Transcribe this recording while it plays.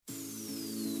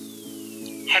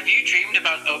Have you dreamed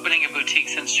about opening a boutique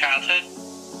since childhood?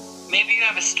 Maybe you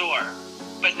have a store,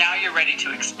 but now you're ready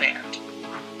to expand.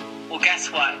 Well, guess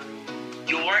what?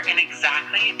 You're in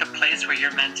exactly the place where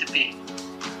you're meant to be.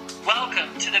 Welcome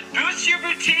to the Boost Your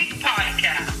Boutique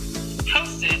podcast,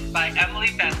 hosted by Emily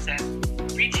Benson,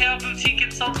 retail boutique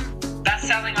consultant,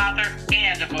 best-selling author,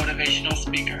 and a motivational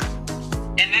speaker.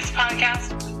 In this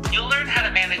podcast, you'll learn how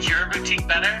to manage your boutique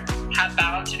better, have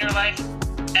balance in your life,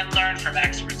 and learn from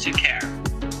experts who care.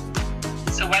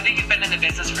 So whether you've been in the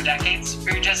business for decades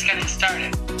or you're just getting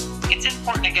started, it's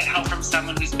important to get help from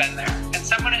someone who's been there and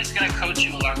someone who's going to coach you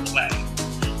along the way.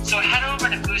 So head over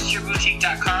to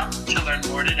boostyourboutique.com to learn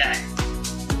more today.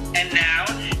 And now,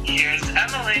 here's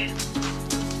Emily.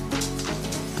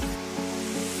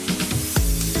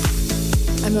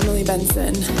 I'm Emily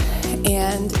Benson,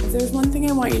 and if there's one thing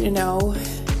I want you to know,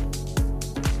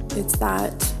 it's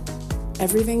that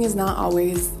everything is not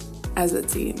always as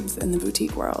it seems in the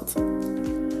boutique world.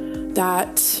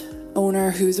 That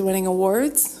owner who's winning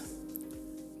awards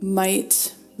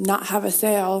might not have a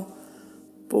sale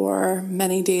for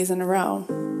many days in a row.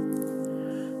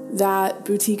 That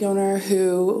boutique owner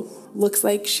who looks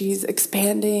like she's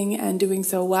expanding and doing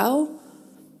so well,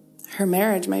 her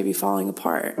marriage might be falling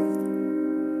apart.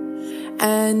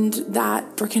 And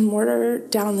that brick and mortar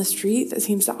down the street that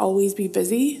seems to always be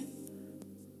busy,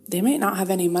 they might not have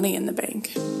any money in the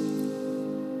bank.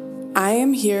 I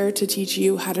am here to teach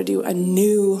you how to do a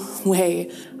new way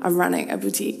of running a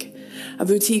boutique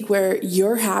where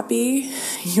you're happy,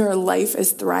 your life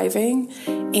is thriving,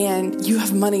 and you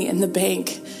have money in the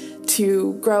bank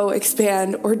to grow,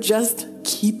 expand, or just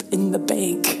keep in the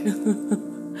bank.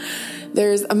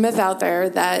 There's a myth out there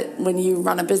that when you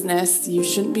run a business, you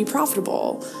shouldn't be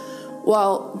profitable.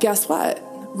 Well, guess what?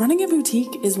 Running a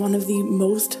boutique is one of the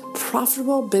most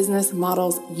profitable business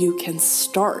models you can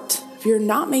start. If you're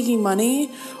not making money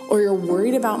or you're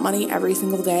worried about money every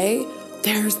single day,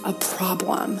 there's a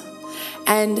problem.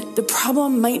 And the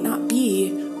problem might not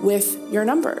be with your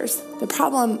numbers. The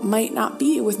problem might not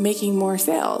be with making more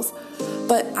sales.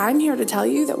 But I'm here to tell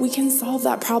you that we can solve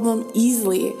that problem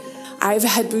easily. I've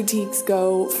had boutiques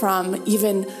go from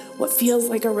even what feels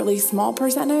like a really small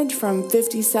percentage, from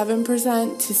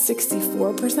 57% to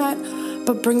 64%,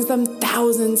 but brings them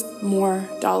thousands more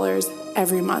dollars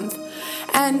every month.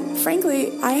 And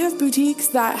frankly, I have boutiques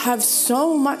that have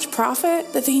so much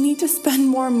profit that they need to spend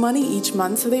more money each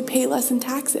month so they pay less in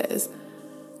taxes.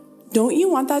 Don't you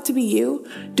want that to be you?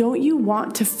 Don't you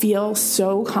want to feel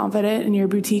so confident in your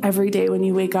boutique every day when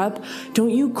you wake up?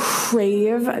 Don't you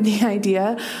crave the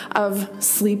idea of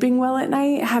sleeping well at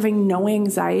night, having no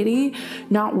anxiety,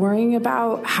 not worrying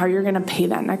about how you're going to pay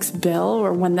that next bill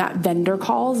or when that vendor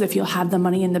calls if you'll have the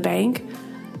money in the bank?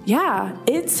 Yeah,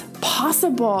 it's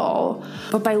possible.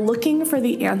 But by looking for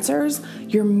the answers,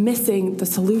 you're missing the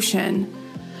solution.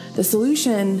 The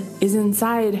solution is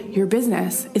inside your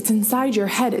business. It's inside your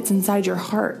head. It's inside your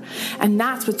heart. And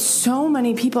that's what so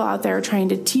many people out there trying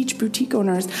to teach boutique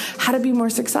owners how to be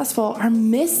more successful are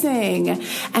missing.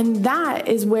 And that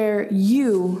is where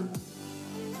you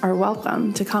are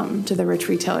welcome to come to the Rich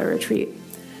Retailer Retreat.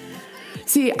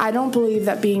 See, I don't believe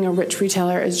that being a rich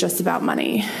retailer is just about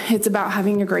money. It's about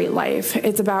having a great life.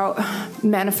 It's about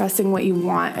manifesting what you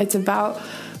want. It's about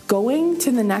going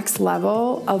to the next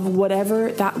level of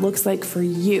whatever that looks like for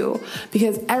you.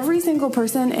 Because every single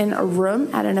person in a room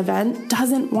at an event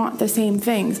doesn't want the same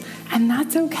things, and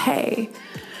that's okay.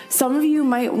 Some of you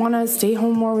might want to stay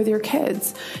home more with your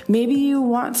kids. Maybe you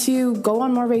want to go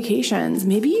on more vacations.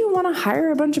 Maybe you want to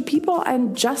hire a bunch of people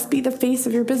and just be the face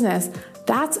of your business.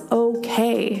 That's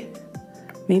okay.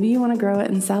 Maybe you want to grow it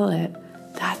and sell it.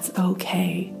 That's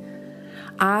okay.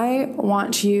 I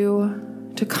want you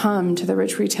to come to the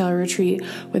Rich Retailer Retreat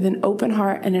with an open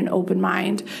heart and an open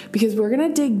mind, because we're going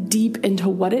to dig deep into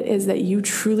what it is that you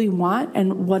truly want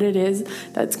and what it is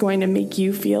that's going to make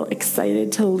you feel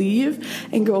excited to leave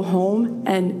and go home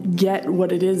and get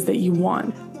what it is that you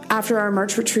want. After our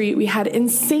March retreat, we had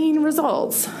insane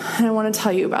results, and I want to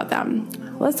tell you about them.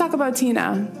 Let's talk about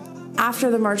Tina.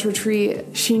 After the March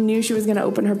retreat, she knew she was going to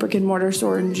open her brick and mortar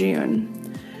store in June.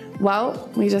 Well,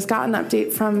 we just got an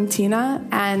update from Tina,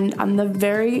 and on the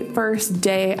very first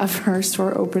day of her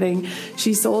store opening,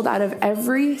 she sold out of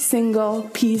every single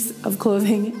piece of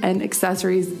clothing and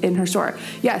accessories in her store.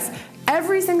 Yes,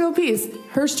 every single piece.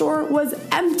 Her store was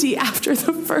empty after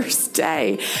the first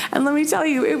day. And let me tell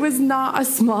you, it was not a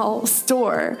small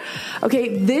store.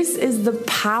 Okay, this is the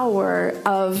power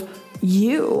of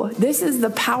you. This is the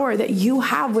power that you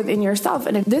have within yourself.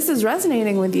 And if this is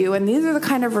resonating with you and these are the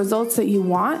kind of results that you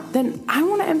want, then I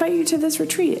want to invite you to this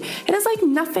retreat. It is like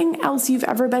nothing else you've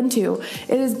ever been to.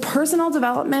 It is personal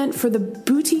development for the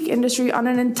boutique industry on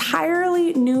an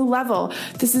entirely new level.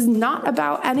 This is not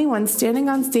about anyone standing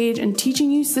on stage and teaching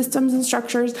you systems and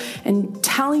structures and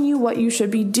telling you what you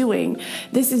should be doing.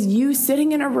 This is you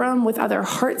sitting in a room with other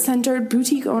heart-centered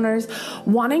boutique owners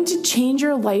wanting to change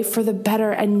your life for the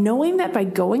better and knowing that by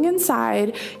going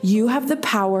inside, you have the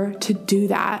power to do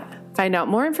that. Find out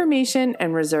more information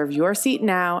and reserve your seat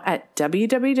now at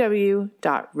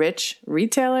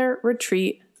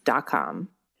www.richretailerretreat.com.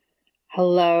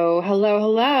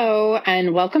 Hello,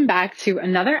 and welcome back to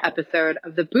another episode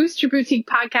of the Boost Your Boutique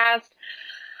podcast.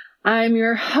 I'm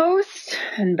your host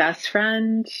and best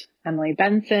friend, Emily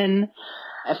Benson.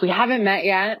 If we haven't met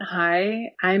yet,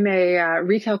 hi, I'm a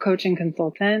retail coach and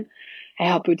consultant. I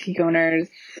help boutique owners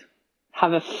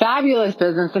have a fabulous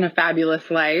business and a fabulous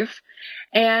life.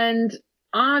 And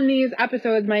on these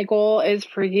episodes, my goal is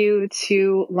for you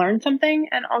to learn something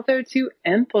and also to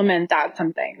implement that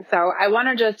something. So I want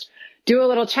to just do a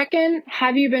little check-in.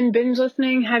 Have you been binge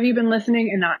listening? Have you been listening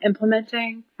and not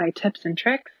implementing my tips and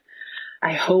tricks?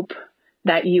 I hope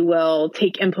that you will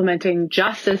take implementing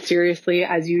just as seriously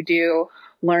as you do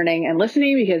learning and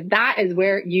listening, because that is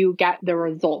where you get the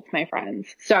results, my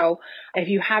friends. So if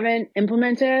you haven't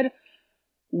implemented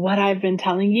what I've been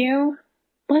telling you,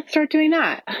 let's start doing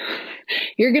that.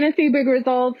 You're going to see big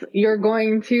results. You're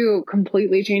going to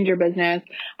completely change your business.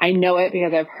 I know it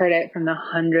because I've heard it from the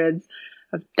hundreds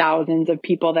of thousands of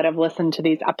people that have listened to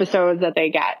these episodes, that they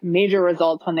get major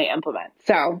results when they implement.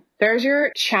 So there's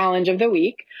your challenge of the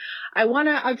week. I want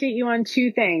to update you on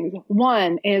two things.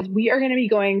 One is we are going to be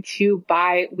going to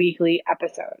bi-weekly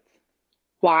episodes.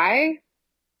 Why?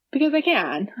 Because I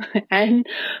can. And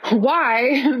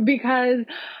why? Because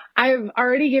I've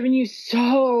already given you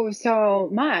so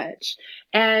much.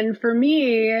 And for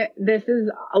me, this is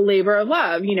a labor of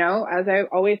love. You know, as I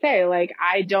always say, like,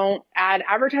 I don't add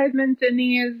advertisements in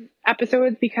these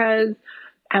episodes because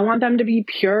I want them to be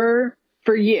pure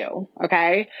for you.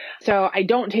 Okay. So I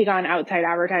don't take on outside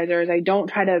advertisers. I don't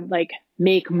try to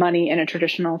make money in a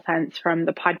traditional sense from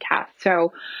the podcast.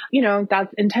 So, you know,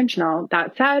 that's intentional.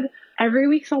 That said, every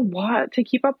week's a lot to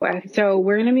keep up with. So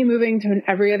we're going to be moving to an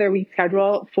every other week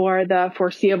schedule for the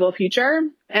foreseeable future.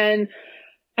 And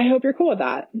I hope you're cool with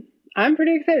that. I'm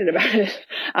pretty excited about it.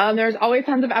 There's always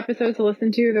tons of episodes to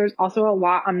listen to. There's also a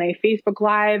lot on my Facebook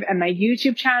Live and my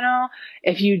YouTube channel.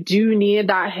 If you do need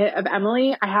that hit of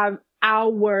Emily, I have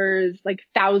hours,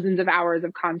 thousands of hours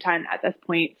of content at this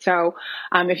point. So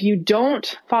if you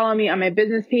don't follow me on my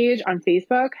business page on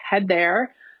Facebook, head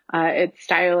there. It's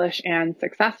stylish and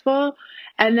successful.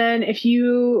 And then if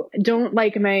you don't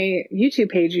like my YouTube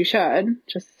page, you should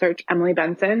just search Emily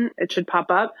Benson. It should pop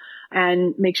up,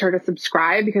 and make sure to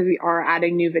subscribe because we are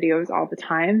adding new videos all the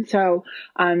time. So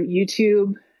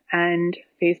YouTube and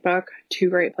Facebook, two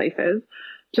great places.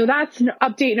 So that's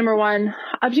update number one.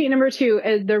 Update number two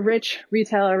is the Rich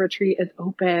Retailer Retreat is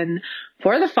open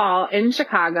for the fall in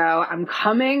Chicago. I'm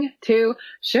coming to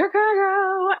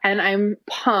Chicago and I'm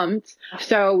pumped.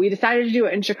 So we decided to do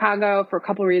it in Chicago for a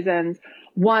couple reasons.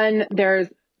 One, there's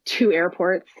 2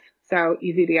 airports, so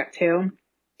easy to get to.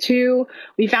 2,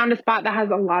 we found a spot that has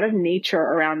a lot of nature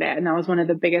around it. And that was one of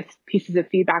the biggest pieces of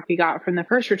feedback we got from the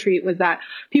first retreat, was that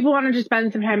people wanted to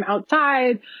spend some time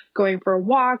outside, going for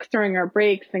walks during our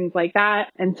breaks, things like that.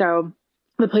 And so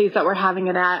the place that we're having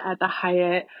it at the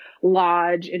Hyatt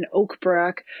Lodge in Oak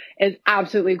Brook, is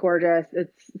absolutely gorgeous.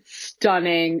 It's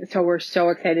stunning. So we're so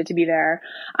excited to be there.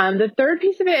 The third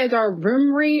piece of it is our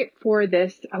room rate for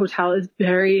this hotel is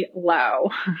very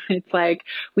low. It's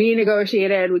we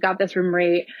negotiated, we got this room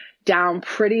rate down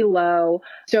pretty low.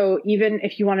 So even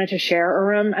if you wanted to share a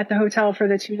room at the hotel for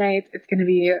the 2 nights, it's going to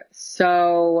be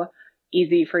so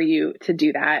easy for you to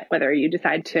do that. Whether you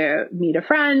decide to meet a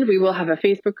friend, we will have a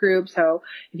Facebook group. So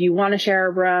if you want to share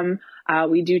a room,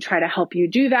 we do try to help you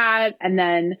do that. And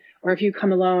then, or if you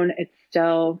come alone, it's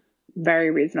still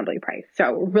very reasonably priced.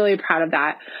 So we're really proud of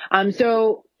that.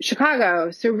 So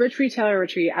Chicago, so Rich Retailer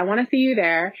Retreat, I want to see you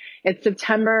there. It's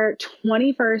September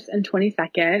 21st and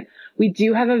 22nd. We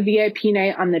do have a VIP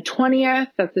night on the 20th.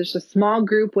 That's just a small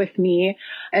group with me.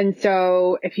 And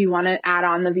so if you want to add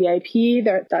on the VIP,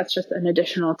 that's just an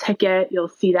additional ticket. You'll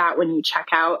see that when you check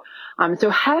out. So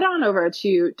head on over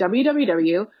to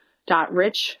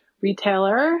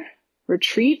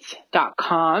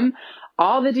www.richretailerretreat.com.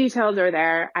 All the details are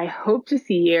there. I hope to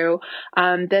see you.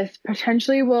 This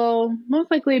potentially will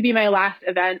most likely be my last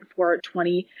event for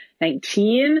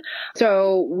 2019.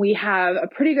 So we have a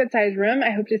pretty good sized room.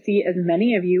 I hope to see as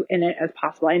many of you in it as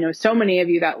possible. I know so many of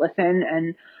you that listen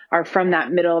and are from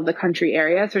that middle of the country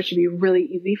area. So it should be really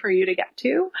easy for you to get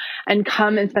to and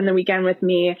come and spend the weekend with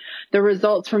me. The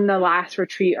results from the last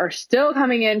retreat are still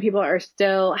coming in. People are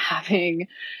still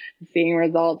seeing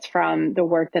results from the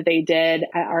work that they did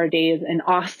at our days in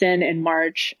Austin in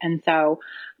March. And so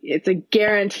it's a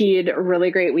guaranteed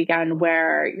really great weekend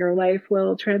where your life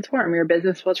will transform, your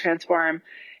business will transform.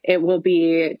 It will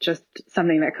be just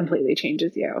something that completely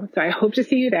changes you. So I hope to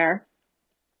see you there.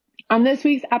 On this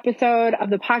week's episode of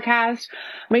the podcast,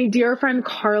 my dear friend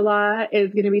Carla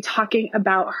is going to be talking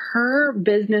about her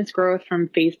business growth from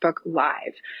Facebook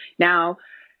Live. Now,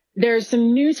 there's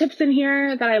some new tips in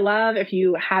here that I love if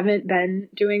you haven't been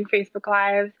doing Facebook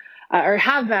Live,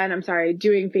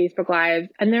 doing Facebook Lives.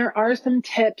 And there are some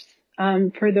tips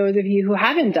for those of you who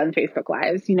haven't done Facebook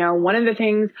Lives. You know, one of the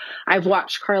things I've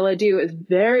watched Carla do is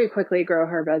very quickly grow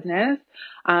her business,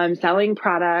 selling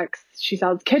products. She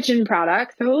sells kitchen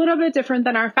products, so a little bit different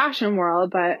than our fashion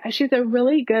world, but she's a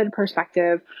really good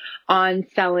perspective on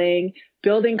selling,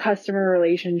 building customer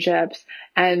relationships,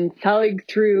 and selling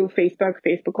through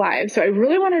Facebook Live. So I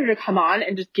really wanted her to come on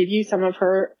and just give you some of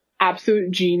her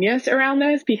absolute genius around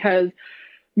this, because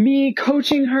me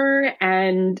coaching her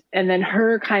and then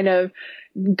her kind of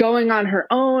going on her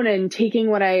own and taking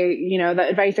what the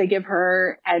advice I give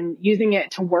her and using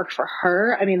it to work for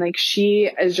her. I mean, like,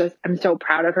 I'm so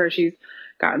proud of her. She's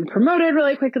gotten promoted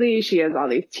really quickly. She has all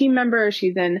these team members.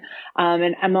 She's in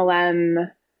an MLM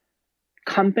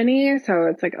company. So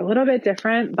it's like a little bit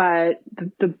different, but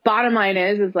the bottom line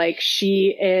is like,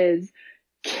 she is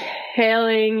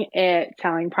killing it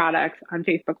selling products on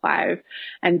Facebook Live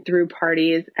and through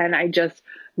parties. And I just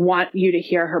want you to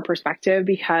hear her perspective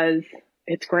because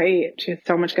it's great. She has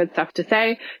so much good stuff to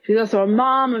say. She's also a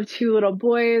mom of 2 little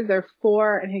boys. They're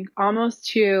 4 and I think almost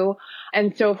 2.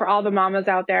 And so for all the mamas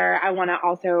out there, I want to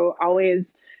also always,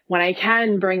 when I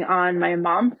can, bring on my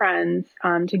mom friends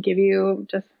to give you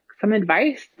just some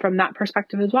advice from that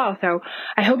perspective as well. So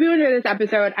I hope you enjoy this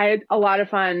episode. I had a lot of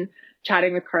fun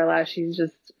chatting with Carla. She's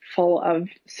just full of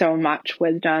so much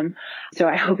wisdom. So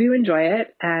I hope you enjoy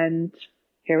it. And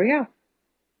here we go.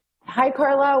 Hi,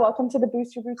 Carla. Welcome to the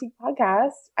Boost Your Boutique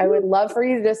podcast. I would love for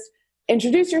you to just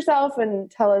introduce yourself and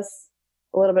tell us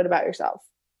a little bit about yourself.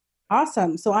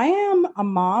 Awesome. So I am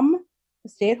a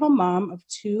stay-at-home mom of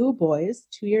 2 boys,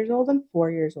 2 years old and 4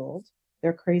 years old.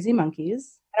 They're crazy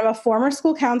monkeys. I'm a former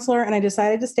school counselor, and I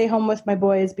decided to stay home with my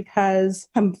boys because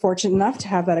I'm fortunate enough to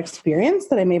have that experience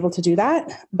that I'm able to do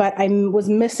that. But I was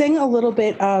missing a little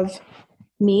bit of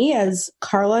me as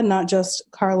Carla, not just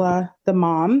Carla, the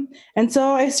mom. And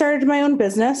so I started my own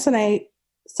business, and I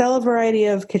sell a variety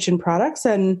of kitchen products,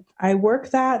 and I work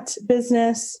that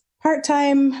business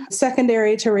part-time,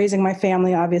 secondary to raising my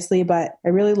family, obviously, but I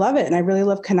really love it. And I really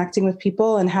love connecting with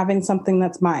people and having something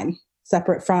that's mine,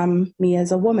 separate from me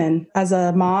as a woman, as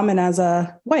a mom, and as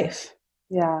a wife.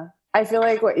 Yeah. I feel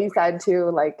like what you said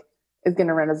too, like, is going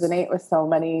to resonate with so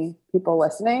many people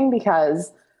listening,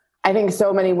 because I think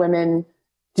so many women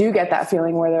do get that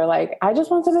feeling where they're like, I just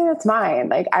want something that's mine.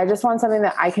 Like, I just want something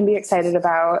that I can be excited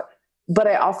about. But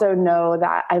I also know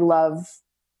that I love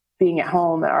being at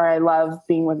home, or I love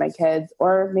being with my kids,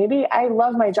 or maybe I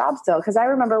love my job still. Because I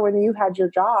remember when you had your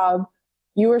job,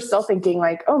 you were still thinking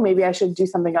like, oh, maybe I should do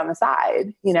something on the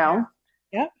side, you know?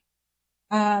 Yeah.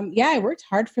 I worked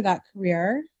hard for that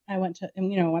career. I went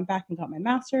back and got my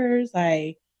master's.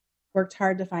 I worked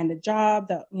hard to find a job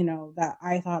that, that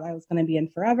I thought I was going to be in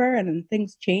forever. And then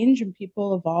things change and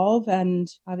people evolve. And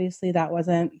obviously that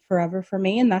wasn't forever for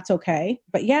me, and that's okay.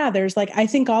 But yeah, there's I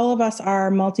think all of us are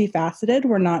multifaceted.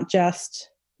 We're not just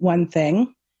one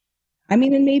thing. I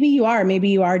mean, and maybe you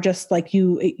are just like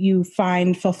you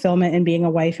find fulfillment in being a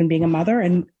wife and being a mother,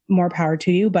 and more power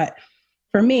to you. But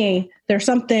for me, there's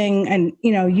something, and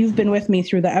you've been with me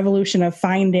through the evolution of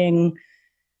finding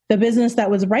the business that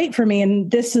was right for me.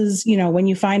 And this is, when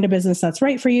you find a business that's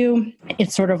right for you,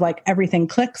 it's sort of like everything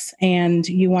clicks and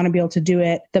you want to be able to do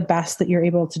it the best that you're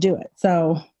able to do it.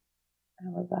 So I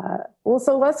love that. Well,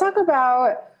 so let's talk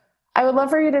about, I would love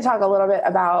for you to talk a little bit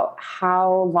about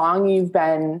how long you've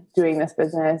been doing this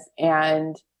business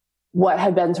and what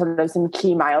have been sort of some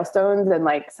key milestones and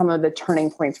like some of the turning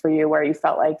points for you where you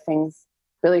felt like things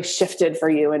really shifted for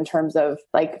you in terms of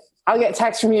like, I'll get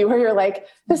texts from you where you're like,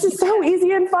 this is so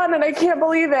easy and fun and I can't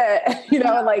believe it.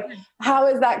 And like, how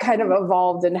has that kind of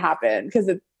evolved and happened? Because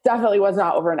it definitely was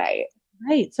not overnight.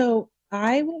 Right. So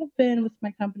I would have been with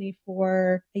my company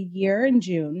for a year in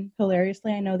June.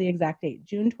 Hilariously, I know the exact date.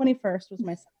 June 21st was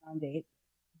my sign-on date,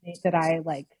 the date that I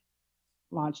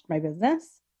launched my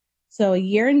business. So a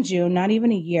year in June, not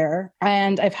even a year.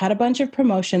 And I've had a bunch of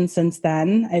promotions since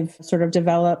then. I've sort of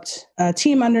developed a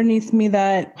team underneath me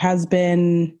that has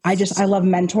been, I love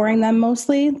mentoring them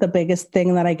mostly. The biggest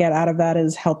thing that I get out of that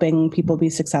is helping people be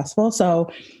successful.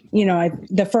 So,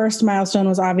 the first milestone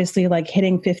was obviously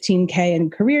hitting 15K in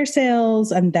career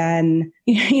sales. And then,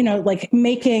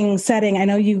 setting, I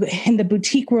know you in the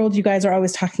boutique world, you guys are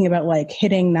always talking about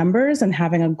hitting numbers and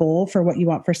having a goal for what you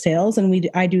want for sales. And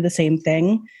I do the same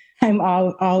thing. I'm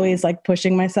always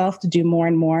pushing myself to do more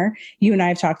and more. You and I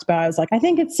have talked about, I was I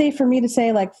think it's safe for me to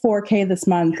say 4K this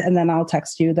month. And then I'll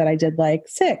text you that I did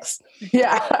 6.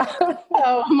 Yeah.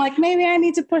 So I'm maybe I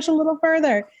need to push a little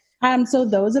further. So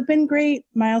those have been great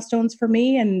milestones for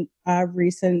me, and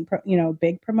recent,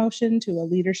 big promotion to a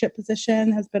leadership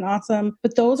position has been awesome.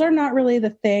 But those are not really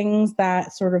the things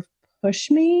that sort of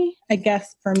push me. I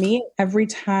guess for me, every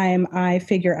time I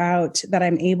figure out that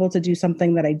I'm able to do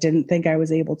something that I didn't think I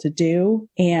was able to do,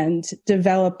 and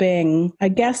developing a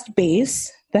guest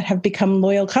base that have become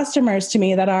loyal customers to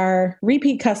me, that are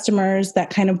repeat customers that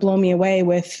kind of blow me away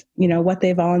with, what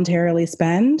they voluntarily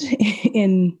spend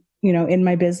in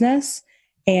my business,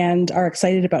 and are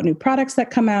excited about new products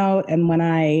that come out. And when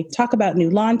I talk about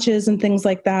new launches and things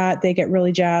like that, they get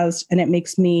really jazzed, and it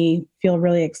makes me feel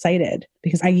really excited,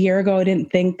 because a year ago, I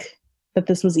didn't think that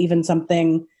this was even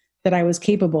something that I was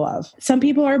capable of. Some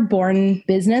people are born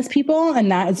business people,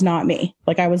 and that is not me.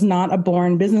 I was not a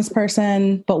born business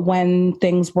person, but when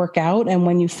things work out and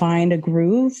when you find a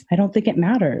groove, I don't think it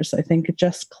matters. I think it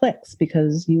just clicks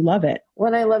because you love it.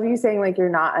 When I love you saying you're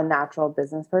not a natural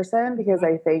business person, because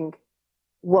I think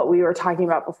what we were talking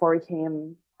about before we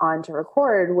came on to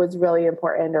record was really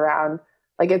important around,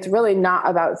 it's really not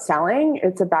about selling.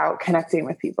 It's about connecting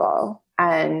with people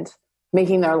and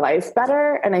making their life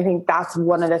better. And I think that's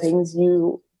one of the things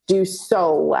you do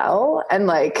so well. And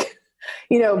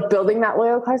building that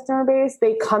loyal customer base,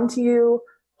 they come to you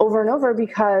over and over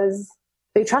because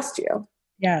they trust you.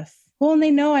 Yes. Well, and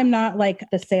they know I'm not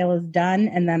the sale is done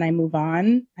and then I move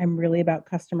on. I'm really about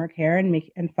customer care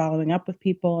and following up with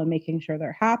people and making sure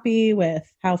they're happy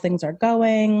with how things are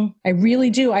going. I really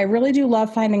do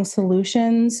love finding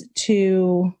solutions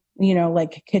to,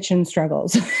 kitchen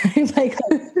struggles.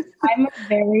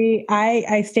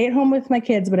 I stay at home with my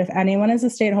kids, but if anyone is a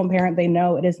stay-at-home parent, they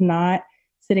know it is not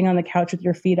sitting on the couch with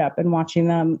your feet up and watching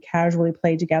them casually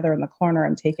play together in the corner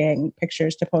and taking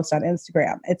pictures to post on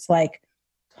Instagram. It's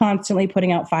constantly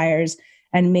putting out fires,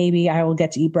 and maybe I will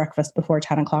get to eat breakfast before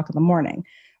 10 o'clock in the morning.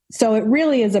 So it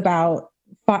really is about,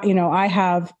 I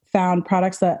have found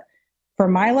products that for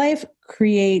my life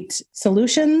create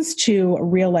solutions to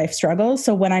real life struggles.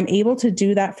 So when I'm able to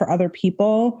do that for other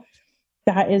people,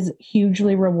 that is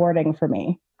hugely rewarding for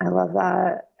me. I love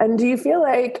that. And do you feel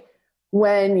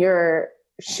when you're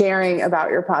sharing about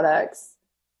your products,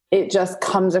 it just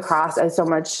comes across as so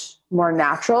much more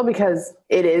natural because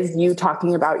it is you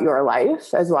talking about your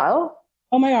life as well?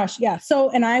 Oh my gosh. Yeah. So,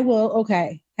 and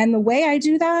And the way I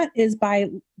do that is by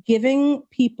giving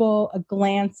people a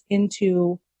glance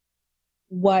into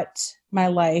what my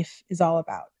life is all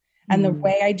about. And the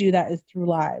way I do that is through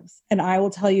lives. And I will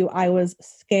tell you, I was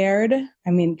scared.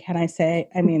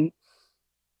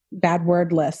 Bad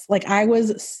word list. I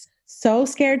was so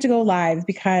scared to go live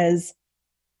because,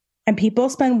 and people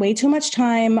spend way too much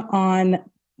time on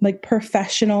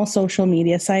professional social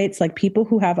media sites, people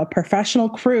who have a professional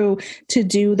crew to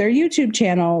do their YouTube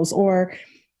channels or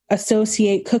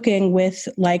associate cooking with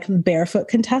Barefoot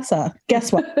Contessa.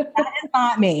 Guess what? That is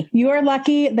not me. You are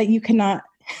lucky that you cannot,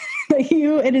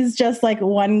 it is just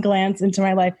one glance into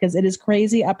my life, because it is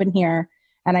crazy up in here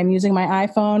and I'm using my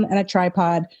iPhone and a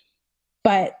tripod,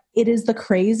 but it is the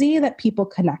crazy that people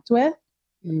connect with.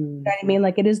 You know what I mean?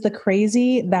 It is the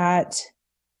crazy that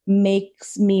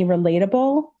makes me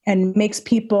relatable and makes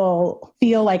people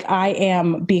feel like I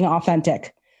am being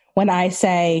authentic when I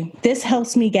say, this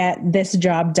helps me get this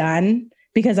job done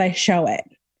because I show it,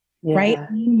 right?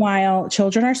 Meanwhile,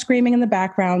 children are screaming in the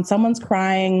background, someone's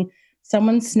crying,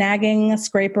 someone's snagging a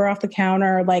scraper off the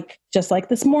counter. Just like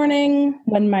this morning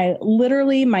when my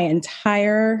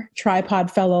entire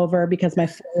tripod fell over because my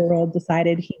 4-year-old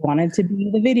decided he wanted to be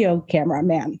the video camera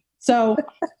man. So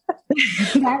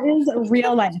that is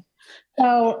real life.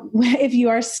 So if you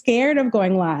are scared of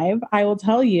going live, I will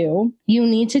tell you, you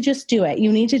need to just do it.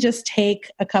 You need to just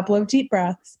take a couple of deep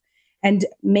breaths and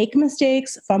make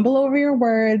mistakes, fumble over your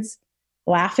words,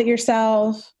 laugh at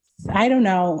yourself. I don't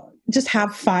know, just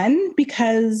have fun,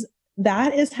 because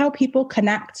that is how people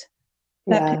connect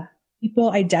that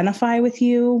people identify with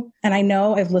you. And I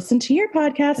know I've listened to your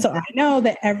podcast, so I know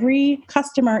that every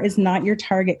customer is not your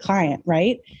target client,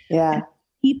 right? Yeah. And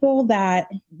people that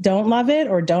don't love it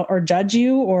or judge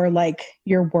you or like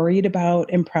you're worried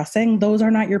about impressing, those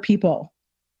are not your people.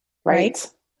 Right.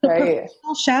 The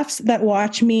professional chefs that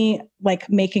watch me like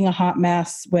making a hot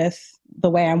mess with the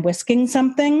way I'm whisking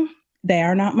something, they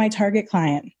are not my target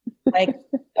client. Like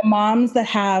the moms that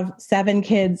have 7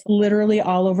 kids literally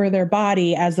all over their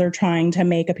body as they're trying to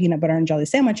make a peanut butter and jelly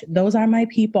sandwich, those are my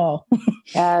people.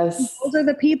 Yes. Those are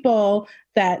the people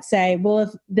that say, well, if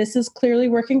this is clearly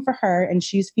working for her and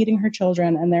she's feeding her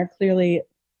children and they're clearly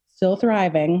still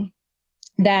thriving,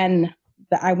 then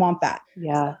I want that.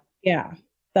 Yeah. Yeah.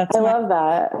 I love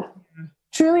that.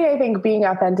 Truly, I think being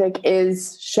authentic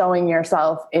is showing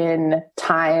yourself in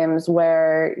times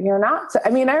where you're not. I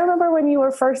mean, I remember when you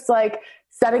were first like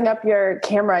setting up your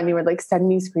camera and you would like send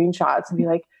me screenshots and be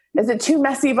like, is it too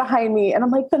messy behind me? And I'm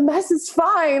like, the mess is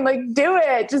fine. Like, do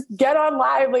it. Just get on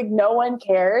live. Like, no one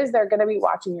cares. They're going to be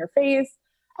watching your face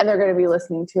and they're going to be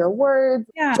listening to your words.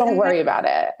 Yeah, don't worry about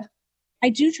it. I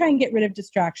do try and get rid of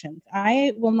distractions.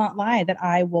 I will not lie that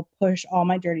I will push all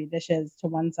my dirty dishes to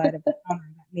one side of the counter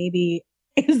that maybe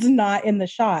is not in the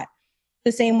shot.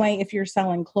 The same way if you're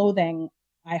selling clothing,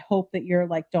 I hope that you're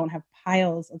like, don't have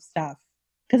piles of stuff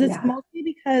because it's mostly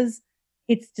because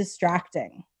it's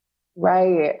distracting.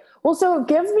 Right. Well, so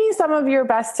give me some of your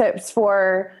best tips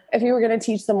for if you were going to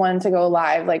teach someone to go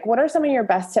live, like what are some of your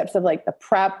best tips of like the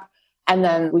prep? And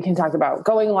then we can talk about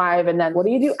going live. And then what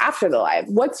do you do after the live?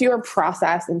 What's your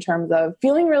process in terms of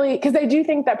feeling really, because I do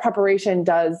think that preparation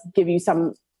does give you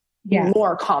some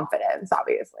more confidence,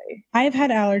 obviously. I've had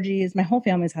allergies. My whole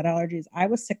family's had allergies. I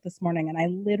was sick this morning and I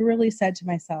literally said to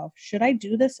myself, should I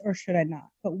do this or should I not?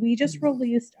 But we just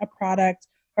released a product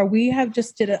or I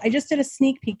just did a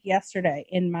sneak peek yesterday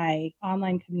in my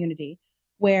online community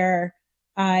where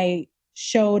I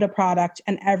showed a product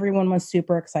and everyone was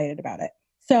super excited about it.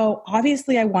 So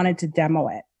obviously I wanted to demo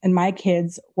it and my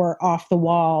kids were off the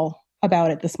wall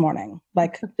about it this morning.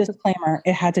 Like disclaimer,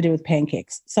 it had to do with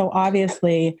pancakes. So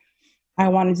obviously I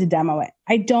wanted to demo it.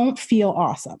 I don't feel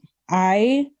awesome.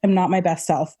 I am not my best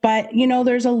self, but you know,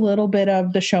 there's a little bit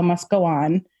of the show must go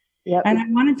on. Yep. And I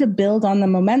wanted to build on the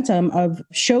momentum of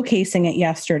showcasing it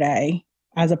yesterday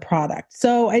as a product.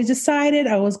 So I decided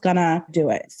I was gonna do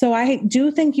it. So I do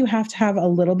think you have to have a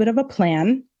little bit of a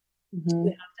plan. You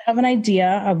have to have an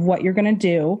idea of what you're going to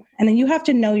do. And then you have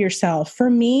to know yourself. For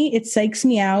me, it psychs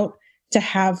me out to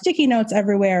have sticky notes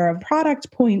everywhere of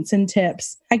product points and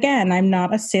tips. Again, I'm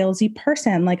not a salesy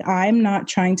person. Like I'm not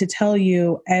trying to tell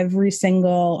you every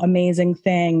single amazing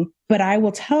thing, but I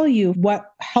will tell you what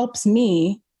helps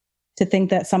me to think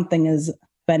that something is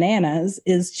bananas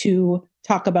is to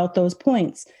talk about those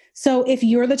points. So if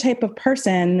you're the type of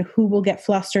person who will get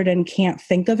flustered and can't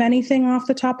think of anything off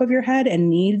the top of your head and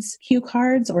needs cue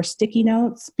cards or sticky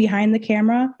notes behind the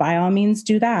camera, by all means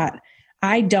do that.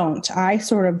 I don't. I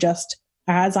sort of just,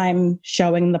 as I'm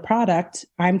showing the product,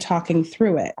 I'm talking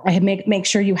through it. I make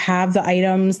sure you have the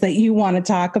items that you want to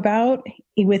talk about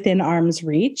within arm's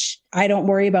reach. I don't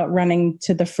worry about running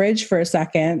to the fridge for a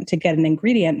second to get an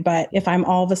ingredient. But if I'm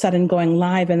all of a sudden going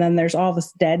live and then there's all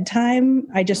this dead time,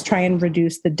 I just try and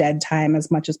reduce the dead time as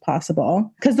much as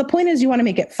possible. Because the point is you want to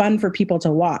make it fun for people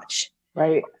to watch.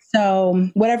 Right. So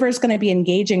whatever is going to be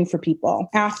engaging for people.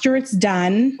 After it's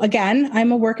done, again,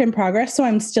 I'm a work in progress, so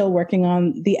I'm still working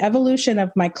on the evolution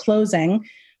of my closing.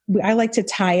 I like to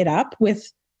tie it up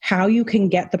with how you can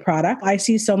get the product. I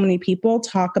see so many people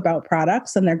talk about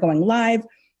products and they're going live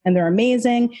and they're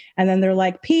amazing. And then they're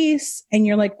like, peace. And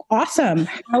you're like, awesome.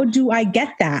 How do I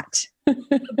get that?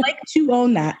 I'd like to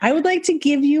own that. I would like to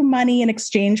give you money in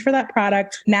exchange for that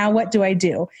product. Now, what do I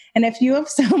do? And if you have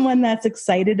someone that's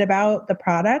excited about the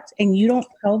product and you don't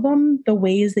tell them the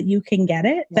ways that you can get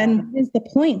it, then what is the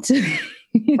point?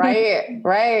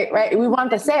 Right. We want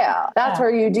the sale. That's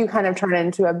where you do kind of turn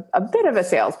into a bit of a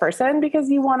salesperson because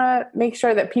you want to make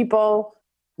sure that people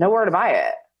know where to buy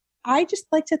it. I just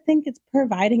like to think it's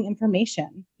providing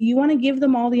information. You want to give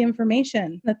them all the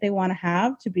information that they want to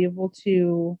have to be able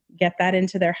to get that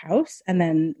into their house and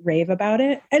then rave about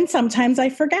it. And sometimes I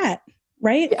forget,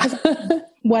 right? Yeah.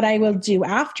 What I will do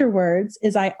afterwards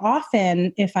is I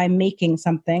often, if I'm making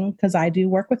something, because I do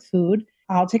work with food,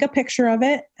 I'll take a picture of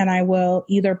it and I will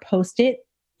either post it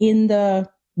in the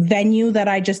venue that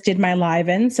I just did my live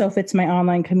in. So if it's my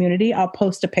online community, I'll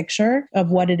post a picture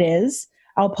of what it is.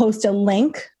 I'll post a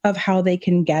link of how they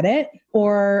can get it,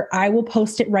 or I will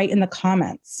post it right in the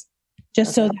comments,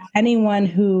 just so that anyone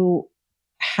who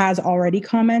has already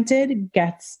commented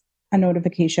gets a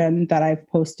notification that I've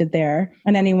posted there.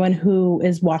 And anyone who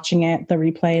is watching it, the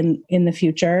replay in the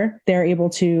future, they're able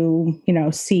to,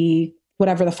 see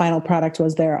whatever the final product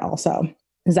was there also.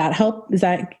 Does that help?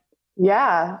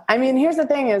 Yeah. I mean, here's the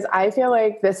thing is I feel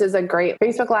like this is a great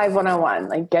Facebook Live 101.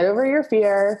 Like, get over your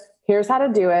fear. Here's how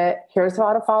to do it. Here's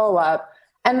how to follow up.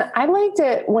 And I liked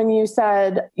it when you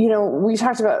said, we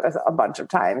talked about this a bunch of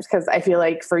times because I feel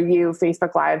like for you,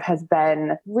 Facebook Live has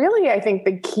been really, I think,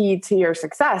 the key to your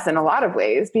success in a lot of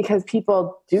ways because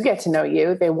people do get to know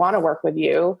you. They want to work with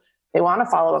you. They want to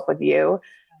follow up with you.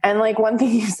 And like one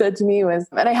thing you said to me was,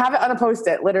 and I have it on a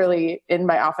Post-it literally in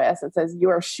my office. It says,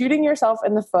 you are shooting yourself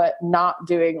in the foot, not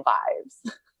doing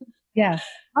lives. Yeah.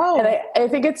 Oh, and I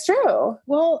think it's true.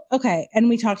 Well, okay. And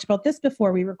we talked about this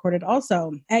before we recorded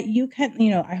also. I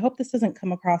hope this doesn't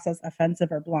come across as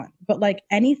offensive or blunt, but like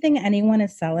anything anyone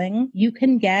is selling, you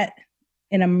can get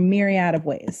in a myriad of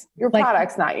ways. Your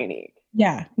product's not unique.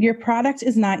 Yeah. Your product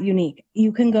is not unique.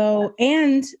 You can go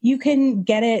and you can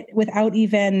get it without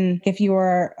even, if you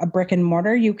are a brick and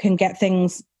mortar, you can get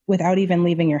things without even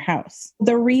leaving your house.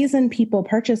 The reason people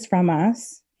purchase from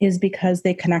us is because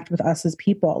they connect with us as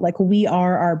people. Like we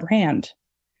are our brand.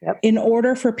 Yep. In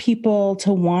order for people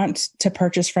to want to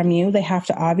purchase from you, they have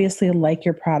to obviously like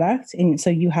your product. And so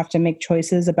you have to make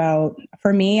choices about,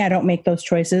 for me, I don't make those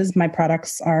choices. My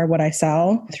products are what I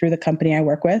sell through the company I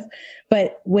work with.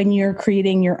 But when you're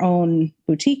creating your own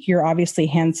boutique, you're obviously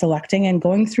hand selecting and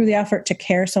going through the effort to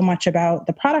care so much about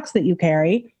the products that you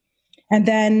carry. And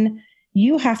then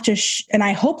you have to, and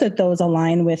I hope that those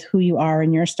align with who you are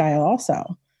and your style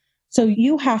also. So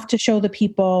you have to show the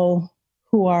people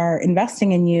who are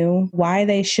investing in you why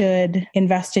they should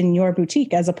invest in your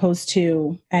boutique as opposed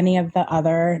to any of the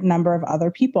other number of other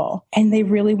people. And they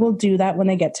really will do that when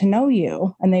they get to know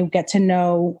you and they get to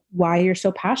know why you're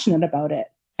so passionate about it.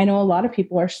 I know a lot of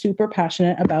people are super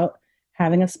passionate about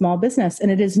having a small business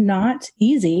and it is not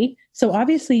easy. So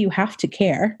obviously you have to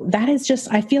care. That is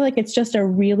just, I feel like it's just a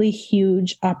really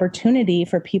huge opportunity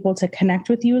for people to connect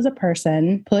with you as a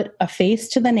person, put a face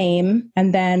to the name,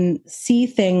 and then see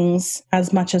things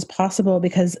as much as possible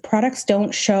because products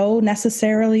don't show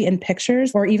necessarily in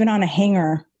pictures or even on a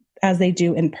hanger as they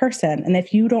do in person. And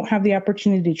if you don't have the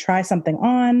opportunity to try something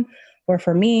on, or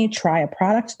for me, try a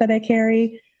product that I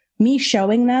carry, me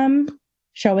showing them,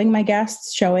 showing my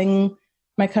guests, showing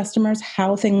my customers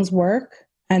how things work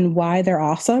and why they're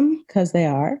awesome, because they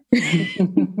are,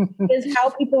 is how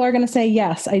people are going to say,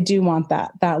 yes, I do want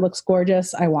that. That looks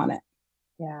gorgeous. I want it.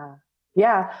 Yeah.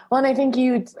 Yeah. Well, and I think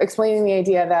you explaining the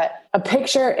idea that a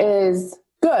picture is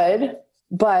good,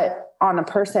 but on a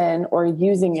person or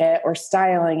using it or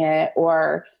styling it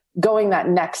or going that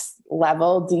next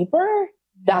level deeper,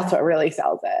 that's what really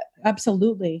sells it.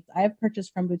 Absolutely. I've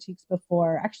purchased from boutiques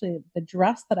before. Actually, the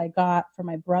dress that I got for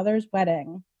my brother's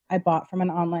wedding, I bought from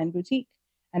an online boutique.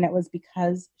 And it was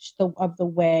because of the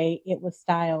way it was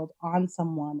styled on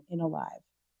someone in a live.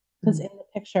 Because in the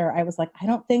picture, I was like, I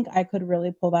don't think I could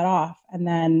really pull that off. And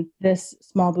then this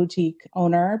small boutique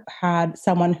owner had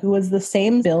someone who was the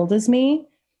same build as me.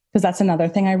 Because that's another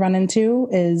thing I run into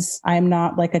is I'm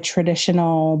not like a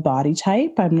traditional body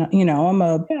type. I'm not, I'm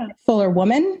a fuller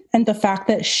woman. And the fact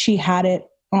that she had it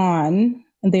on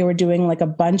and they were doing like a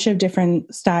bunch of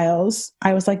different styles,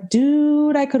 I was like,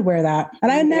 dude, I could wear that. And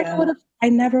I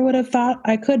never would have thought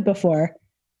I could before.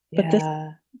 But this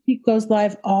boutique goes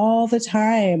live all the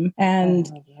time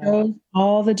and shows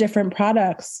all the different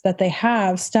products that they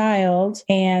have styled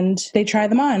and they try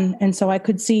them on. And so I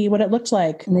could see what it looked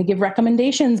like. And they give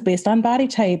recommendations based on body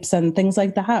types and things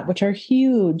like that, which are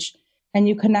huge. And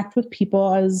you connect with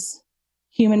people as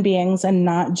human beings and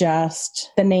not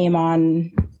just the name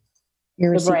on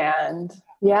your receipt. Brand.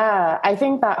 Yeah. I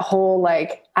think that whole,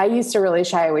 I used to really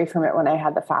shy away from it when I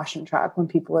had the fashion truck, when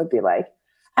people would be like,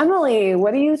 Emily,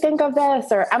 what do you think of this?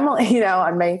 Or Emily,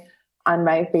 on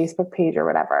my Facebook page or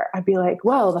whatever, I'd be like,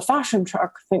 well, the fashion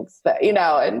truck thinks that,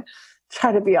 and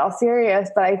try to be all serious.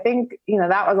 But I think,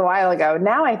 that was a while ago.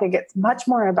 Now I think it's much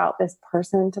more about this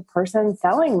person to person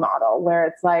selling model where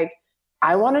it's like,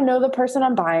 I want to know the person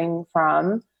I'm buying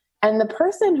from, and the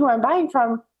person who I'm buying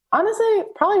from, honestly,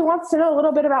 probably wants to know a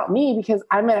little bit about me because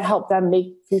I'm going to help them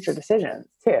make future decisions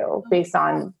too, based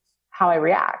on how I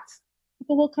react.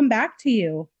 People will come back to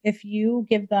you if you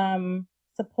give them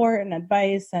support and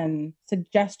advice and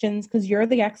suggestions because you're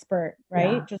the expert,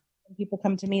 right? Yeah. Just when people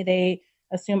come to me, they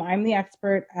assume I'm the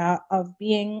expert of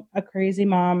being a crazy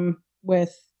mom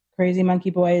with crazy monkey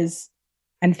boys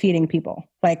and feeding people.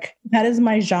 That is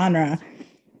my genre.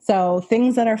 So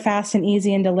things that are fast and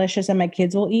easy and delicious and my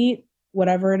kids will eat,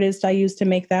 whatever it is I use to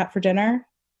make that for dinner,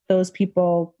 those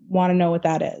people want to know what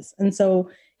that is. And so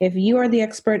If you are the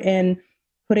expert in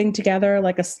putting together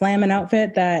like a slamming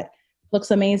outfit that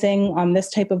looks amazing on this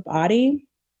type of body,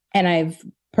 and I've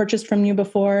purchased from you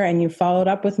before and you followed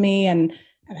up with me and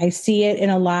I see it in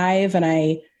a live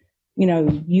and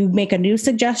you make a new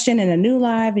suggestion in a new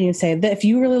live and you say that if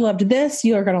you really loved this,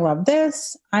 you are going to love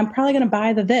this. I'm probably going to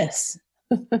buy this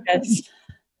because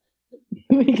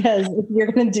if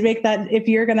you're going to make that, if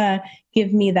you're going to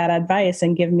give me that advice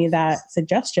and give me that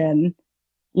suggestion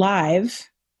live,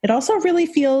 it also really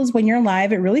feels when you're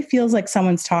live, it really feels like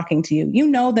someone's talking to you. You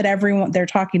know that they're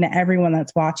talking to everyone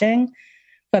that's watching.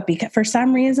 But for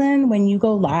some reason, when you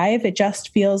go live, it just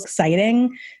feels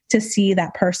exciting to see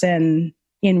that person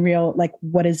in real, like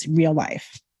what is real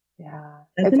life. Yeah.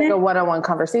 It's like a one-on-one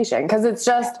conversation because it's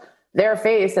just their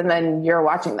face and then you're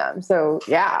watching them. So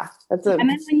yeah, and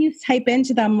then when you type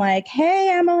into them like, hey,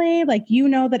 Emily, like,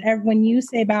 that when you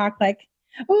say back, like,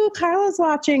 oh, Carla's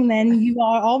watching, then you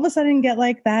all of a sudden get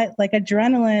like that, like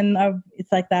adrenaline of,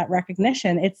 it's like that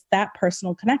recognition. It's that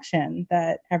personal connection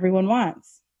that everyone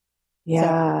wants.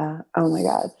 Yeah. So. Oh my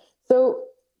God. So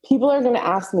people are going to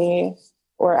ask me,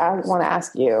 or I want to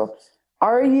ask you,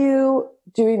 are you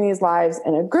doing these lives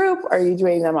in a group? Are you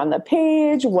doing them on the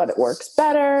page? What works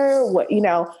better?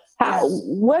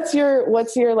 What's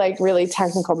your like really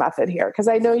technical method here? Cause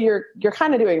I know you're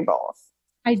kind of doing both.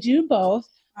 I do both.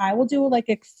 I will do like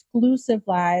exclusive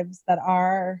lives that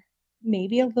are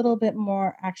maybe a little bit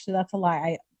more, actually that's a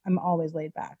lie. I'm always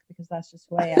laid back because that's just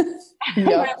who I am.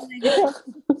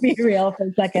 Be real for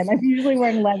a second. I'm usually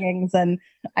wearing leggings and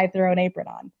I throw an apron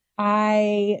on.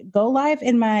 I go live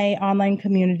in my online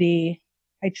community.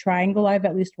 I try and go live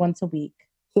at least once a week.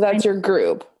 So that's your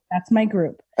group. That's my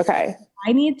group. Okay.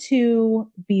 I need to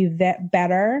be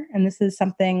better. And this is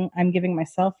something I'm giving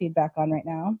myself feedback on right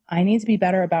now. I need to be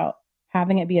better about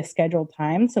having it be a scheduled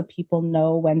time so people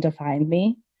know when to find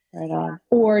me. Right on.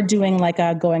 Or doing like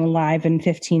a going live in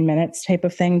 15 minutes type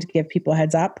of thing to give people a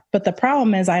heads up. But the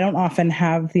problem is I don't often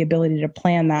have the ability to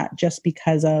plan that just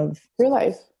because of your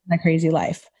life, my crazy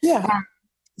life. Yeah.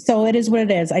 So it is what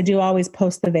it is. I do always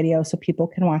post the video so people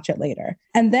can watch it later.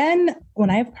 And then when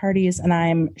I have parties and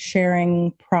I'm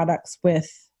sharing products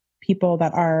with people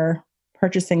that are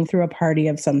purchasing through a party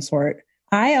of some sort,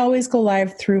 I always go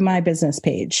live through my business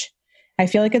page. I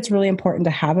feel like it's really important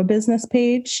to have a business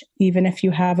page, even if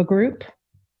you have a group.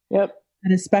 Yep.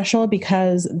 It is special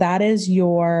because that is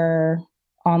your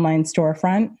online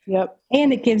storefront. Yep.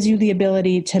 And it gives you the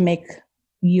ability to make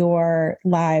your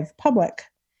live public.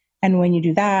 And when you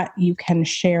do that, you can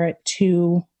share it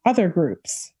to other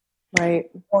groups. Right.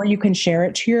 Or you can share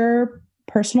it to your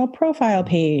personal profile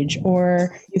page,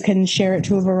 or you can share it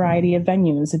to a variety of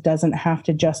venues. It doesn't have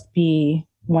to just be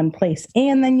one place.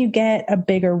 And then you get a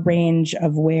bigger range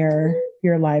of where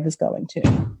your live is going to.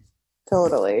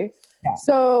 Totally. Yeah.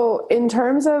 So in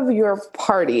terms of your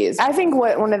parties, I think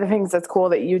one of the things that's cool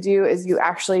that you do is you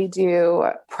actually do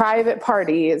private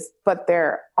parties, but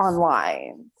they're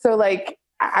online. So like,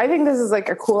 I think this is like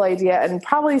a cool idea, and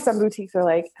probably some boutiques are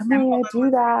like, I'm going to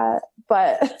do that.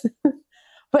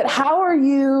 But how are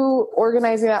you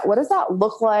organizing that? What does that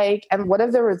look like? And what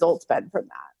have the results been from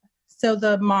that? So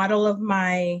the model of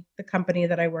the company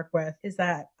that I work with is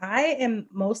that I am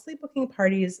mostly booking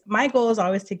parties. My goal is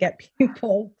always to get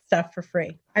people stuff for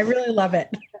free. I really love it.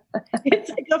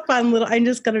 It's like a fun little, I'm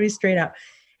just going to be straight up.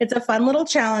 It's a fun little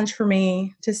challenge for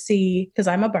me to see, because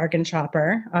I'm a bargain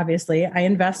shopper, obviously. I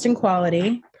invest in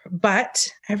quality, but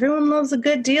everyone loves a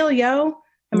good deal, yo.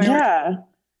 Yeah.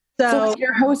 So So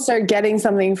your hosts are getting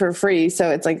something for free, so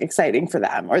it's like exciting for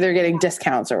them, or they're getting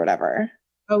discounts or whatever.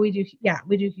 Oh, we do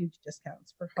huge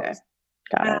discounts for hosts.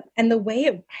 Okay. Got it. And the way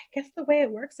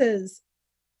it works is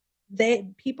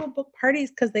people book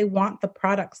parties because they want the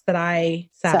products that I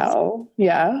sell. So,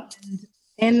 yeah.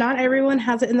 And not everyone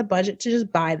has it in the budget to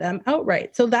just buy them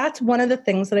outright. So that's one of the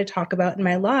things that I talk about in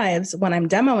my lives when I'm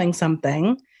demoing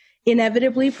something.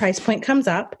 Inevitably, price point comes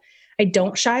up. I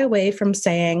don't shy away from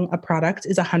saying a product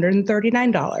is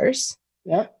 $139.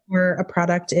 Yep. Or a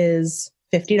product is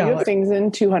 $50. You have things in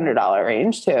 $200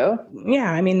 range too.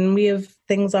 Yeah. I mean, we have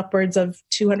things upwards of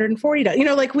 $240. You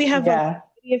know, like we have,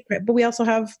 but we also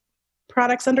have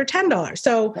products under $10.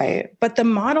 So, right. But the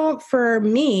model for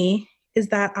me is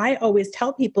that I always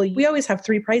tell people, we always have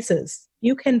 3 prices.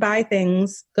 You can buy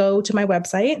things, go to my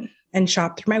website and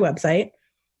shop through my website,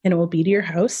 and it will be to your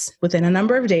house within a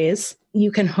number of days. You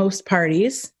can host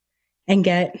parties and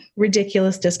get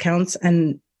ridiculous discounts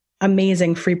and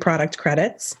amazing free product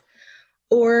credits.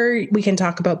 Or we can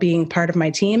talk about being part of my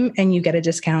team and you get a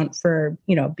discount for,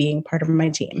 being part of my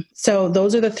team. So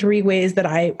those are the 3 ways that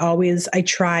I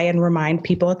try and remind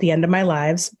people at the end of my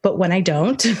lives. But when I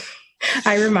don't,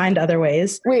 I remind other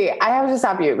ways. Wait, I have to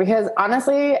stop you because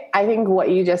honestly, I think what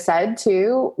you just said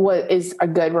too is a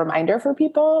good reminder for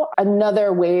people.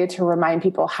 Another way to remind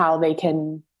people how they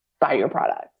can buy your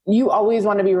product. You always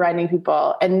want to be reminding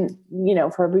people. And,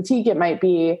 for a boutique, it might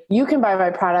be, you can buy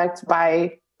my product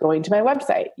by going to my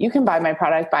website. You can buy my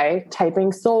product by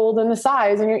typing sold and the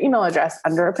size and your email address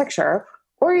under a picture.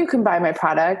 Or you can buy my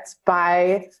product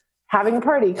by having a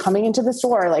party, coming into the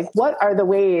store. Like, what are the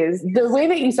ways? The way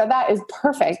that you said that is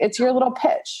perfect. It's your little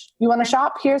pitch. You want to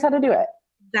shop? Here's how to do it.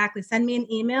 Exactly. Send me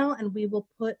an email and we will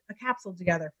put a capsule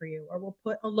together for you, or we'll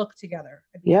put a look together.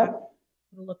 Yep.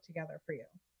 Put a look together for you.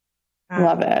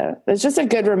 Love it. It's just a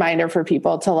good reminder for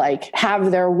people to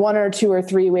have their 1 or 2 or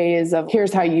 3 ways of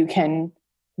here's how you can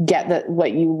get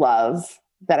what you love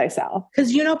that I sell.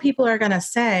 Because people are going to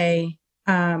say,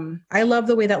 I love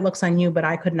the way that looks on you, but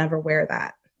I could never wear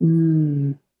that.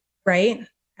 Right.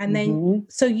 And then,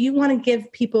 so you want to give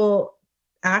people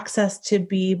access to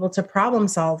be able to problem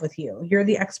solve with you. You're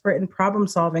the expert in problem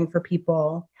solving for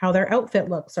people, how their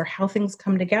outfit looks or how things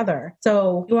come together.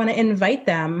 So you want to invite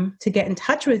them to get in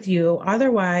touch with you.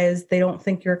 Otherwise, they don't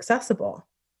think you're accessible,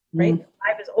 right?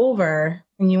 Life is over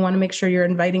and you want to make sure you're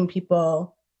inviting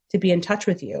people to be in touch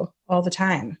with you all the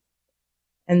time.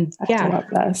 And I love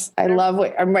this. I love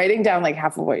I'm writing down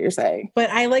half of what you're saying.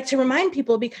 But I like to remind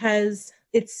people because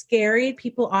it's scary.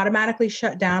 People automatically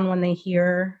shut down when they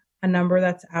hear a number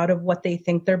that's out of what they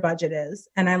think their budget is.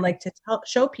 And I like to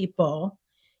show people,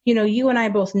 you and I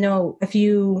both know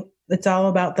it's all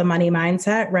about the money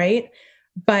mindset, right?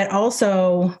 But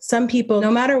also some people,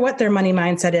 no matter what their money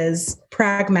mindset is,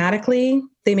 pragmatically,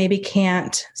 they maybe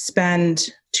can't spend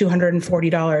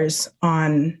 $240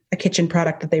 on a kitchen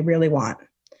product that they really want.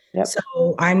 Yep.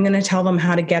 So I'm going to tell them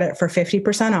how to get it for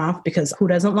 50% off, because who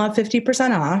doesn't love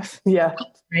 50% off? Yeah.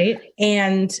 Right.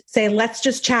 And say, let's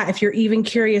just chat. If you're even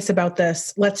curious about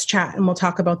this, let's chat and we'll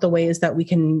talk about the ways that we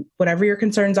can, whatever your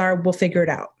concerns are, we'll figure it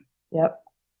out. Yep.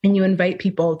 And you invite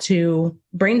people to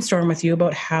brainstorm with you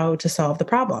about how to solve the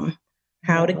problem,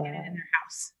 how to get it in their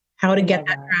house, how to get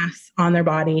that dress on their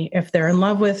body if they're in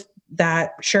love with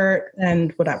that shirt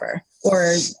and whatever,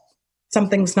 or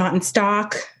something's not in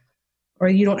stock, or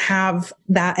you don't have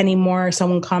that anymore.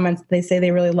 Someone comments, they say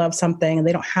they really love something and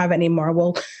they don't have it anymore.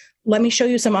 Well, let me show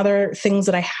you some other things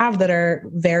that I have that are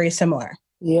very similar.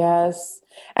 Yes.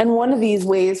 And one of these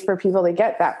ways for people to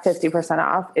get that 50%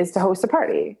 off is to host a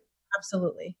party.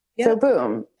 Absolutely. Yep. So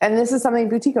boom. And this is something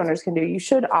boutique owners can do. You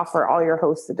should offer all your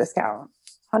hosts a discount,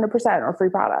 100% or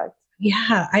free product.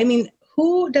 Yeah. I mean,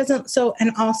 who doesn't? So,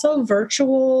 and also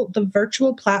the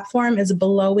virtual platform is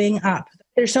blowing up.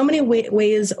 There's so many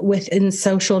ways within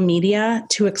social media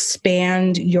to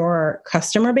expand your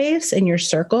customer base and your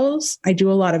circles. I do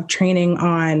a lot of training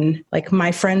on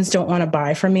my friends don't want to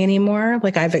buy from me anymore.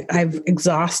 I've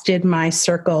exhausted my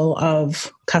circle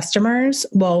of customers.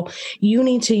 Well, you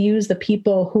need to use the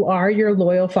people who are your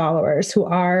loyal followers, who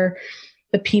are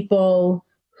the people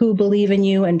who believe in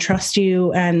you and trust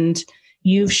you. And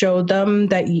you've showed them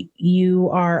that you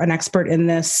are an expert in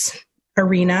this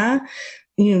arena.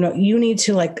 You need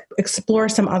to explore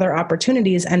some other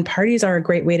opportunities, and parties are a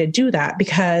great way to do that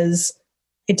because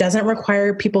it doesn't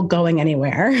require people going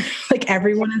anywhere.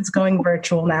 Everyone is going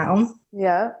virtual now.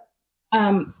 Yeah.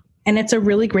 And it's a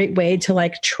really great way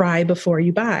to try before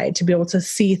you buy, to be able to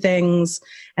see things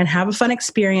and have a fun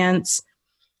experience.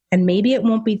 And maybe it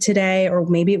won't be today, or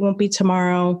maybe it won't be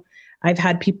tomorrow. I've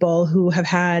had people who have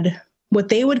had what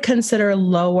they would consider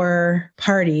lower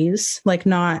parties,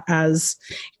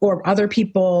 or other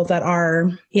people that are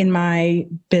in my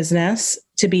business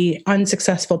to be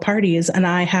unsuccessful parties. And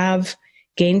I have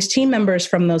gained team members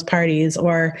from those parties,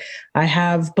 or I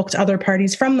have booked other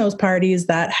parties from those parties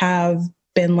that have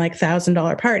been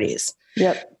 $1,000 parties.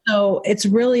 Yep. So it's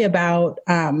really about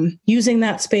using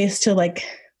that space to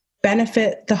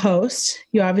benefit the host.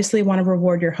 You obviously want to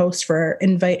reward your host for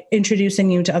introducing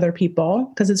you to other people,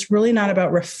 because it's really not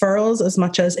about referrals as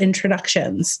much as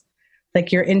introductions.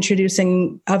 You're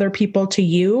introducing other people to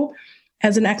you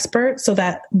as an expert, so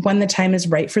that when the time is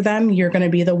right for them, you're going to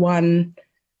be the one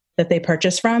that they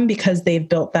purchase from, because they've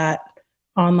built that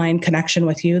online connection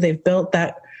with you. They've built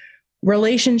that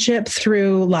relationship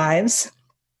through lives.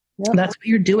 Yep. That's what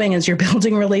you're doing, is you're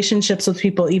building relationships with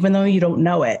people, even though you don't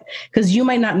know it, because you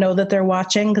might not know that they're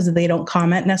watching because they don't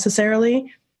comment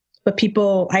necessarily. But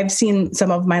I've seen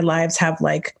some of my lives have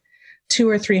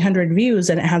 200 or 300 views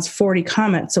and it has 40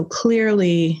 comments. So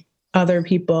clearly other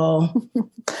people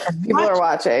are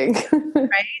watching.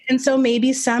 Right. And so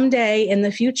maybe someday in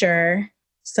the future,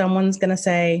 someone's going to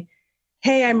say,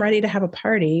 hey, I'm ready to have a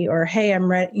party, or hey, I'm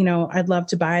ready, I'd love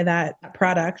to buy that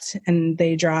product, and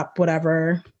they drop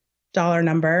whatever dollar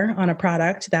number on a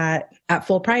product that at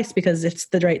full price because it's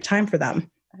the right time for them.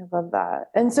 I love that.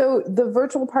 And so the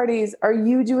virtual parties, are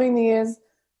you doing these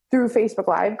through Facebook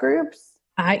Live groups?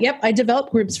 Yep. I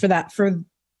developed groups for that for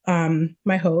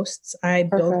my hosts. I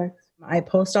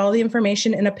post all the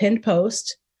information in a pinned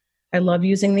post. I love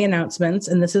using the announcements.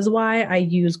 And this is why I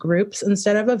use groups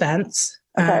instead of events.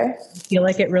 Okay. I feel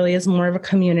like it really is more of a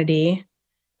community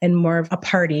and more of a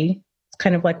party. It's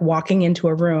kind of like walking into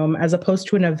a room, as opposed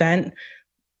to an event.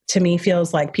 To me,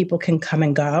 feels like people can come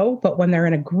and go. But when they're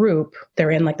in a group,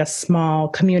 they're in like a small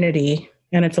community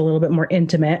and it's a little bit more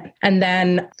intimate. And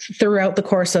then throughout the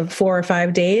course of 4 or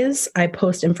 5 days, I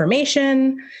post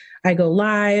information, I go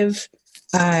live,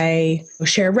 I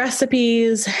share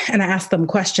recipes, and I ask them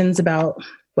questions about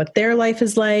what their life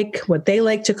is like, what they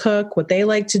like to cook, what they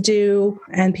like to do.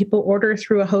 And people order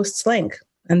through a host's link,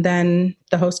 and then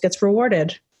the host gets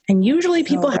rewarded. And usually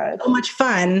people have so much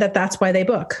fun that's why they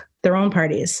book their own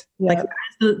parties. Yep. Like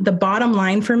the bottom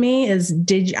line for me is,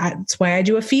 that's why I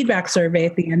do a feedback survey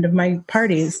at the end of my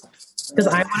parties, because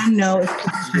I want to know if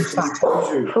people have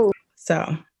fun.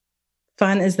 So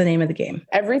fun is the name of the game.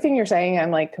 Everything you're saying,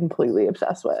 I'm like completely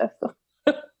obsessed with.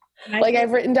 Like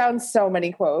I've written down so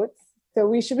many quotes. So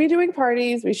we should be doing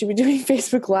parties. We should be doing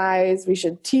Facebook Lives. We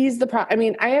should tease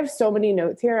the I have so many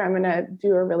notes here. I'm going to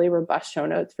do a really robust show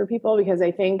notes for people, because I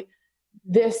think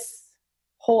this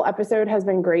whole episode has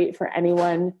been great for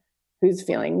anyone who's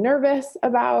feeling nervous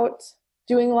about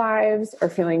doing lives or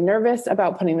feeling nervous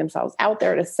about putting themselves out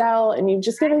there to sell. And you've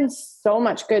just given so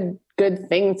much good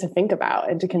things to think about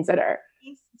and to consider.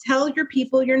 Tell your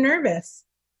people you're nervous.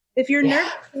 If you're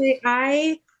nervous,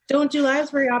 I don't do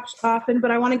lives very often, but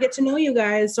I want to get to know you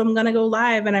guys. So I'm going to go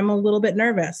live and I'm a little bit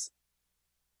nervous.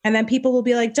 And then people will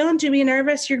be like, don't you be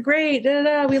nervous. You're great. Da, da,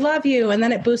 da, we love you. And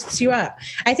then it boosts you up.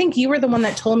 I think you were the one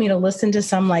that told me to listen to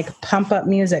some like pump up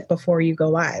music before you go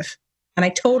live. And I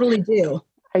totally do.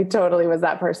 I totally was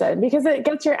that person, because it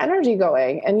gets your energy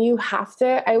going. And you have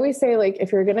to, I always say, like,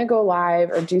 if you're going to go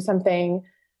live or do something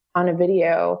on a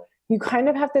video, you kind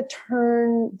of have to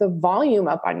turn the volume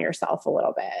up on yourself a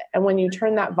little bit. And when you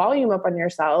turn that volume up on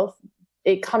yourself,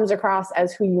 it comes across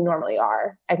as who you normally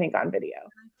are, I think, on video.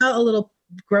 I felt a little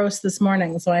gross this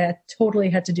morning, so I totally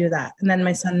had to do that. And then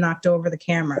my son knocked over the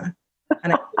camera,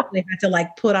 and I totally had to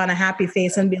like put on a happy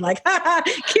face and be like, ha,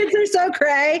 kids are so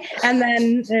cray. And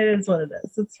then it is what it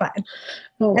is. It's fine.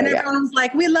 And everyone's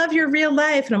like, we love your real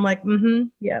life. And I'm like,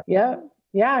 yeah.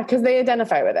 Yeah, because they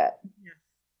identify with it. Yeah.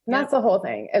 And that's the whole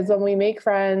thing, is when we make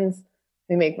friends,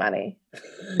 we make money.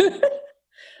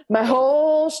 My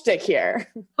whole shtick here.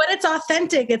 But it's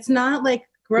authentic. It's not like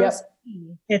gross.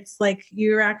 Yep. It's like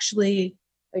you're actually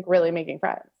like really making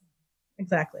friends.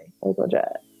 Exactly. Like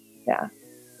legit. Yeah.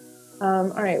 All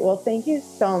right. Well, thank you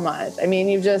so much. I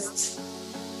mean, this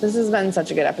has been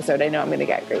such a good episode. I know I'm going to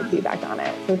get great feedback on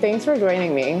it. So thanks for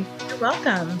joining me. You're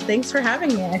welcome. Thanks for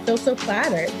having me. I feel so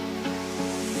flattered.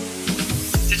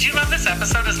 Did you love this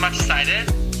episode as much as I did?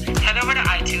 Head over to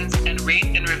iTunes and rate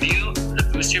and review the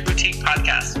Boost Your Boutique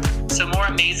podcast so more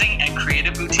amazing and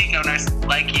creative boutique owners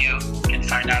like you can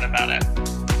find out about it.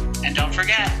 And don't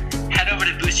forget, head over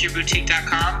to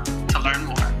boostyourboutique.com to learn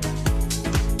more.